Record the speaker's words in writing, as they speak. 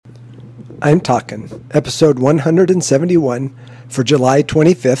I'm Talking, episode 171 for July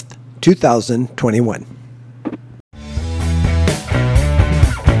 25th, 2021.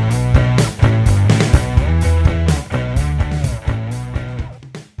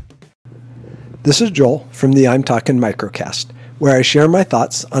 This is Joel from the I'm Talking Microcast, where I share my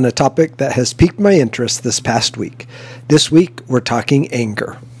thoughts on a topic that has piqued my interest this past week. This week, we're talking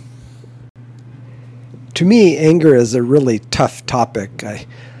anger. To me, anger is a really tough topic. I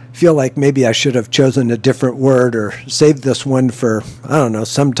feel like maybe I should have chosen a different word or saved this one for,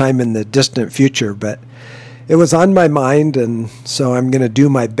 sometime in the distant future, but it was on my mind, and so I'm going to do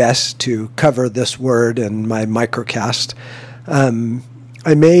my best to cover this word in my microcast.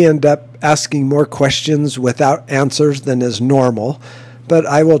 I may end up asking more questions without answers than is normal, but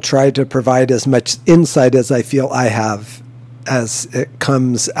I will try to provide as much insight as I feel I have as it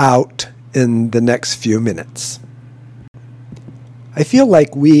comes out in the next few minutes. I feel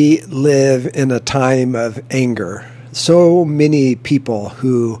like we live in a time of anger. So many people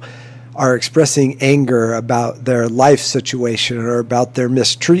who are expressing anger about their life situation or about their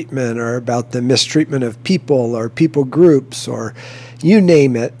mistreatment or about the mistreatment of people or people groups or you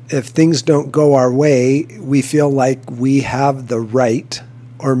name it. If things don't go our way, we feel like we have the right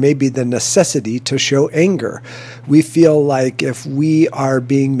or maybe the necessity to show anger. We feel like if we are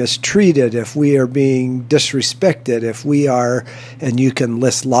being mistreated, if we are being disrespected, if we are, and you can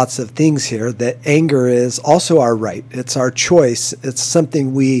list lots of things here, that anger is also our right. It's our choice. It's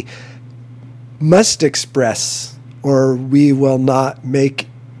something we must express, or we will not make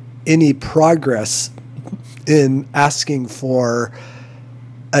any progress in asking for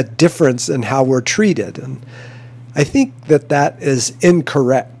a difference in how we're treated. And I think that that is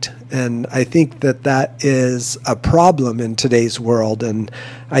incorrect, and I think that that is a problem in today's world, and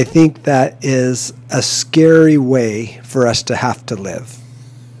I think that is a scary way for us to have to live.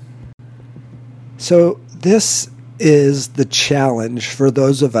 So this is the challenge for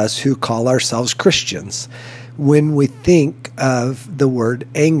those of us who call ourselves Christians. When we think of the word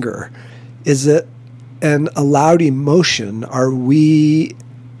anger, is it an allowed emotion? Are we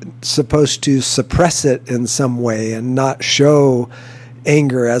supposed to suppress it in some way and not show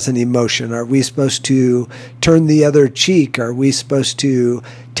anger as an emotion? Are we supposed to turn the other cheek? Are we supposed to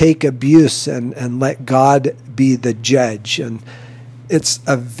take abuse and let God be the judge? And it's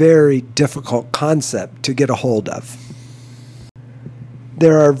a very difficult concept to get a hold of.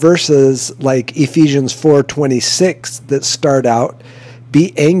 There are verses like Ephesians 4:26 that start out,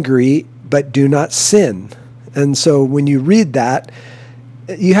 "Be angry, but do not sin." And so when you read that,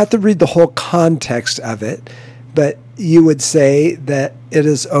 you have to read the whole context of it, but you would say that it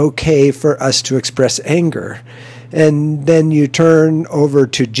is okay for us to express anger. And then you turn over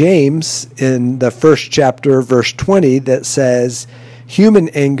to James in the first chapter, verse 20, that says, "Human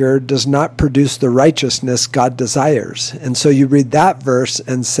anger does not produce the righteousness God desires." And so you read that verse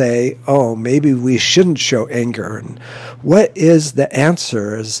and say, oh, maybe we shouldn't show anger. And what is the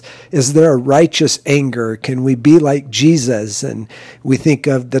answer? Is there a righteous anger? Can we be like Jesus? And we think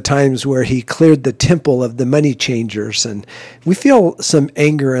of the times where he cleared the temple of the money changers, and we feel some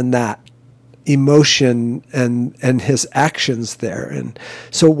anger in that emotion and his actions there. And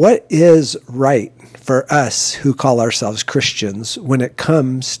so what is right for us who call ourselves Christians when it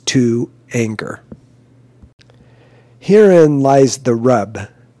comes to anger? Herein lies the rub,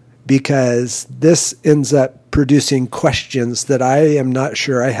 because this ends up producing questions that I am not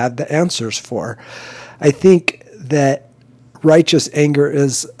sure I have the answers for. I think that righteous anger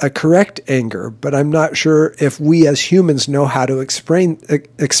is a correct anger, but I'm not sure if we as humans know how to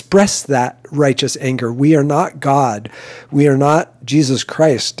express that righteous anger. We are not God. We are not Jesus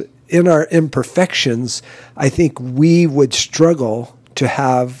Christ. In our imperfections, I think we would struggle to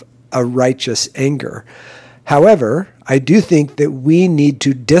have a righteous anger. However, I do think that we need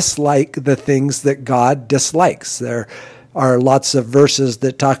to dislike the things that God dislikes. There are lots of verses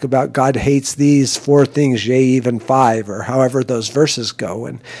that talk about God hates these 4 things, yea, even 5, or however those verses go.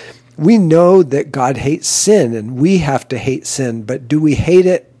 And we know that God hates sin, and we have to hate sin, but do we hate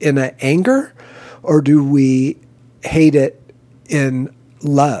it in an anger, or do we hate it in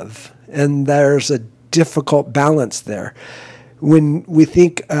love? And there's a difficult balance there. When we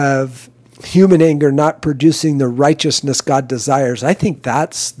think of human anger not producing the righteousness God desires, I think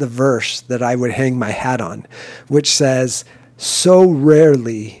that's the verse that I would hang my hat on, which says, so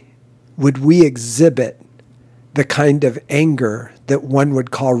rarely would we exhibit the kind of anger that one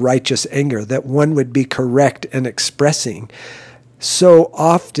would call righteous anger, that one would be correct in expressing. So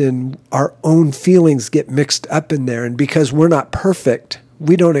often our own feelings get mixed up in there, and because we're not perfect,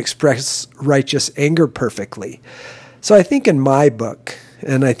 we don't express righteous anger perfectly. So I think in my book,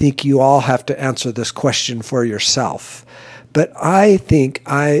 and I think you all have to answer this question for yourself. But I think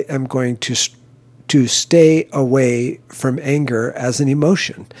I am going to stay away from anger as an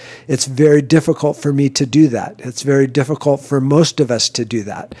emotion. It's very difficult for me to do that. It's very difficult for most of us to do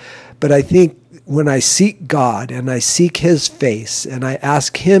that. But I think when I seek God and I seek His face and I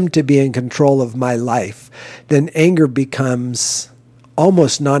ask Him to be in control of my life, then anger becomes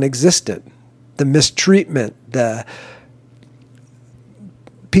almost non-existent. The mistreatment, the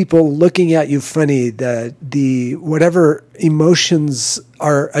people looking at you funny, the whatever emotions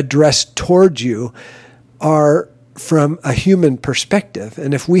are addressed towards you are from a human perspective.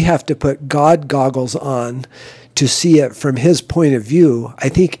 And if we have to put God goggles on to see it from His point of view, I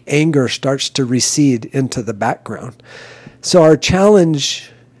think anger starts to recede into the background. So our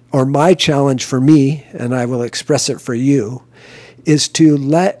challenge, or my challenge for me, and I will express it for you, is to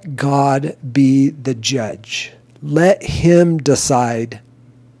let God be the judge. Let Him decide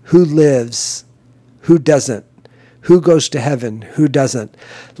who lives, who doesn't, who goes to heaven, who doesn't.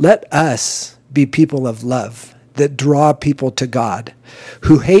 Let us be people of love that draw people to God,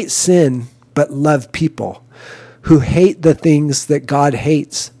 who hate sin but love people, who hate the things that God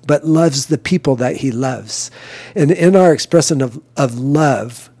hates but loves the people that He loves. And in our expression of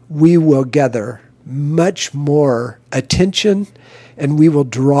love, we will gather much more attention and we will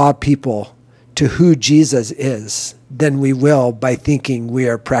draw people to who Jesus is than we will by thinking we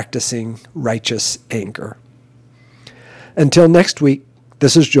are practicing righteous anger. Until next week,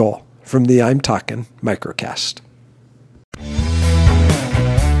 this is Joel from the I'm Talking Microcast.